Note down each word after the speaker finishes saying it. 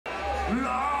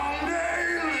Long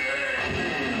day.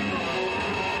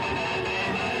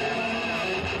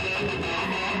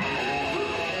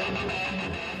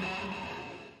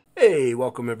 Hey,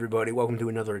 welcome everybody. Welcome to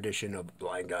another edition of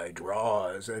Blind Guy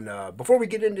Draws. And before we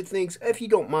get into things, if you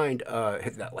don't mind,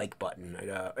 hit that like button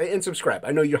and subscribe.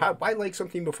 I know I like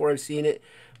something before I've seen it.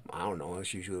 I don't know.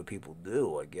 That's usually what people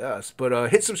do, I guess.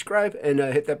 But hit subscribe and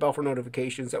hit that bell for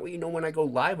notifications. That way you know when I go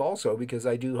live also, because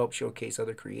I do help showcase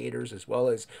other creators as well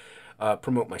as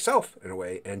promote myself in a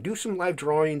way and do some live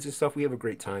drawings and stuff. We have a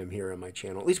great time here on my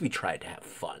channel. At least we try to have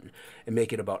fun and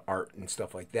make it about art and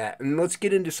stuff like that. And let's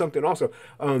get into something also.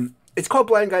 It's called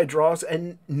Blind Guy Draws,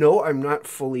 and no, I'm not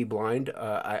fully blind.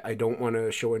 I don't want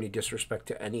to show any disrespect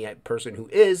to any person who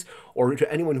is, or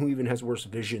to anyone who even has worse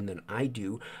vision than I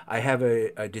do. I have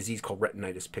a disease called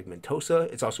retinitis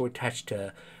pigmentosa. It's also attached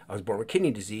to, I was born with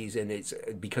kidney disease, and it's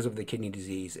because of the kidney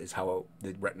disease is how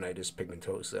the retinitis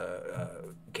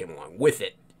pigmentosa came along with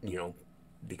it, you know,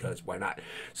 because why not?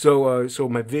 So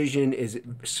my vision is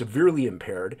severely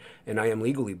impaired, and I am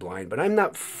legally blind, but I'm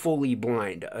not fully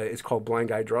blind. It's called Blind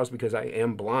Guy Draws because I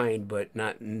am blind, but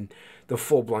not in the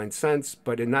full blind sense,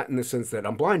 but not in the sense that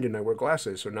I'm blind and I wear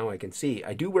glasses, so now I can see.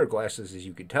 I do wear glasses, as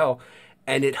you can tell,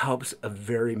 and it helps a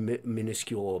very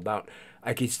minuscule amount.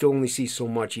 I can still only see so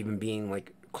much, even being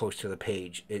like close to the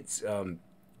page. It's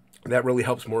that really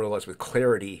helps more or less with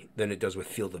clarity than it does with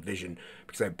field of vision,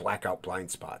 because I black out blind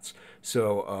spots.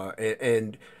 So,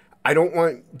 and I don't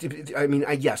want to, I mean,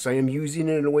 yes, I am using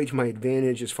it in a way to my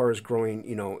advantage as far as growing,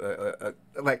 you know,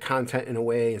 like content in a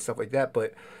way and stuff like that,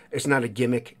 but it's not a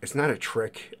gimmick. It's not a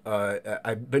trick.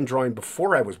 I've been drawing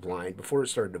before I was blind, before it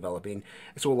started developing.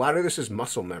 So a lot of this is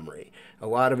muscle memory. A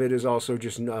lot of it is also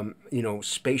just, you know,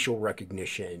 spatial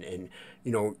recognition and,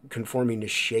 you know, conforming to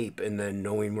shape and then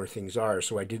knowing where things are.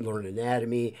 So I did learn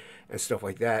anatomy and stuff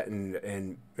like that,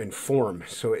 and form.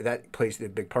 So that plays a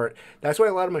big part. That's why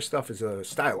a lot of my stuff is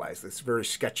stylized. It's very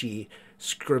sketchy,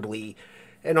 scribbly,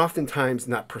 and oftentimes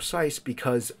not precise,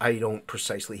 because I don't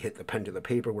precisely hit the pen to the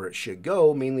paper where it should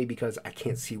go, mainly because I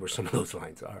can't see where some of those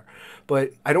lines are.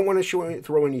 But I don't want to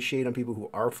throw any shade on people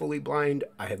who are fully blind.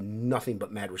 I have nothing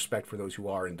but mad respect for those who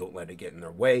are, and don't let it get in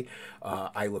their way.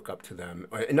 I look up to them,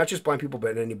 and not just blind people,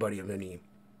 but anybody of any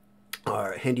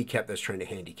handicap that's trying to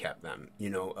handicap them, you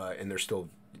know, and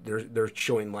they're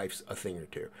showing life's a thing or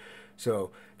two. So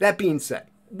that being said,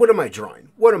 what am I drawing?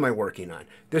 What am I working on?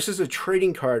 This is a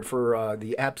trading card for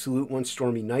the Absolute One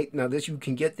Stormy Night. Now, you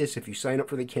can get this if you sign up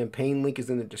for the campaign. Link is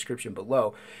in the description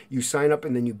below. You sign up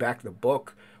and then you back the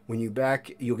book. When you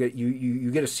back, you'll get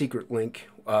you get a secret link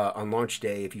on launch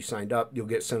day. If you signed up, you'll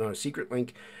get sent on a secret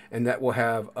link, and that will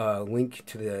have a link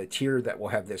to the tier that will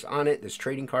have this on it, this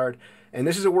trading card. And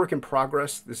this is a work in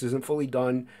progress. This isn't fully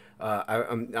done.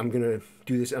 I'm going to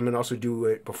do this. I'm going to also do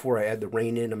it before I add the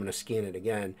rain in. I'm going to scan it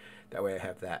again. That way I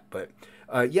have that. But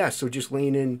yeah, so just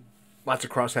laying in lots of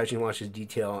cross-hatching, lots of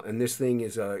detail. And this thing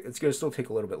is, it's going to still take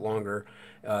a little bit longer,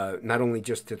 not only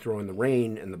just to throw in the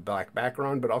rain and the black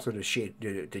background, but also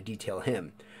to detail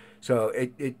him. So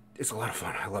it's a lot of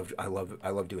fun. I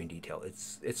love doing detail.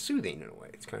 It's soothing in a way.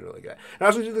 It's kind of like that. I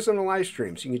also do this on a live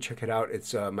stream, so you can check it out.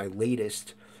 It's my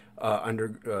latest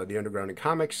the Underground in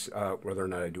Comics. Whether or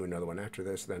not I do another one after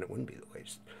this, then it wouldn't be the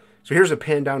latest. So here's a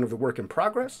pan down of the work in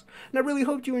progress, and I really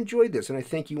hope you enjoyed this, and I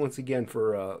thank you once again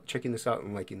for checking this out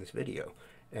and liking this video.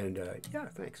 And yeah,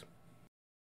 thanks.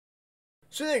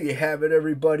 So there you have it,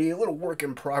 everybody. A little work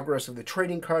in progress of the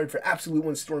trading card for Absolute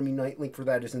One Stormy Night. Link for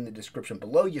that is in the description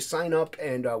below. You sign up,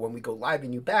 and when we go live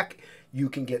and you back, you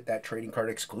can get that trading card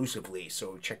exclusively.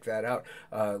 So check that out.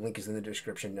 Link is in the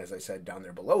description, as I said, down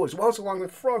there below, as well as along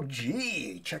with Frog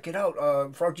G. Check it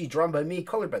out. Frog G, drawn by me,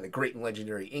 colored by the great and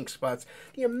legendary Ink Spots,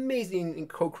 the amazing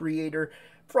co-creator,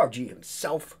 Frog G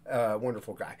himself,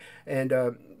 wonderful guy. And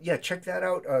yeah, check that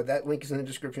out. That link is in the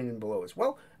description below as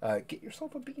well. Get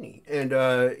yourself a beanie, and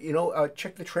you know,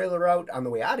 check the trailer out on the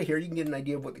way out of here. You can get an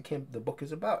idea of what the book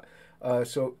is about.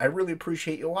 So I really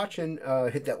appreciate you watching.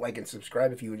 Hit that like and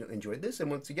subscribe if you enjoyed this.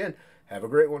 And once again, have a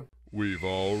great one. We've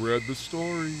all read the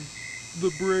story.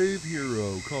 The brave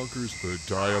hero conquers the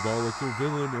diabolical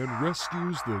villain and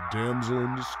rescues the damsel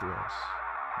in distress.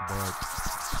 But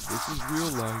this is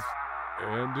real life.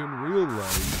 And in real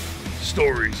life,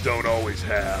 stories don't always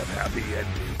have happy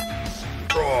endings.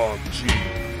 Frog G,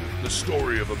 the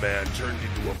story of a man turned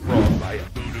into a frog by a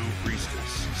voodoo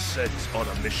priestess sent on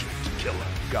a mission to kill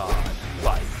a god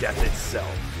by death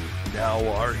itself. Now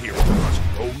our hero must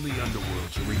roam the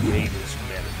underworld to regain his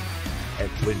humanity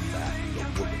and win back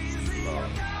the woman he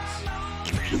loves.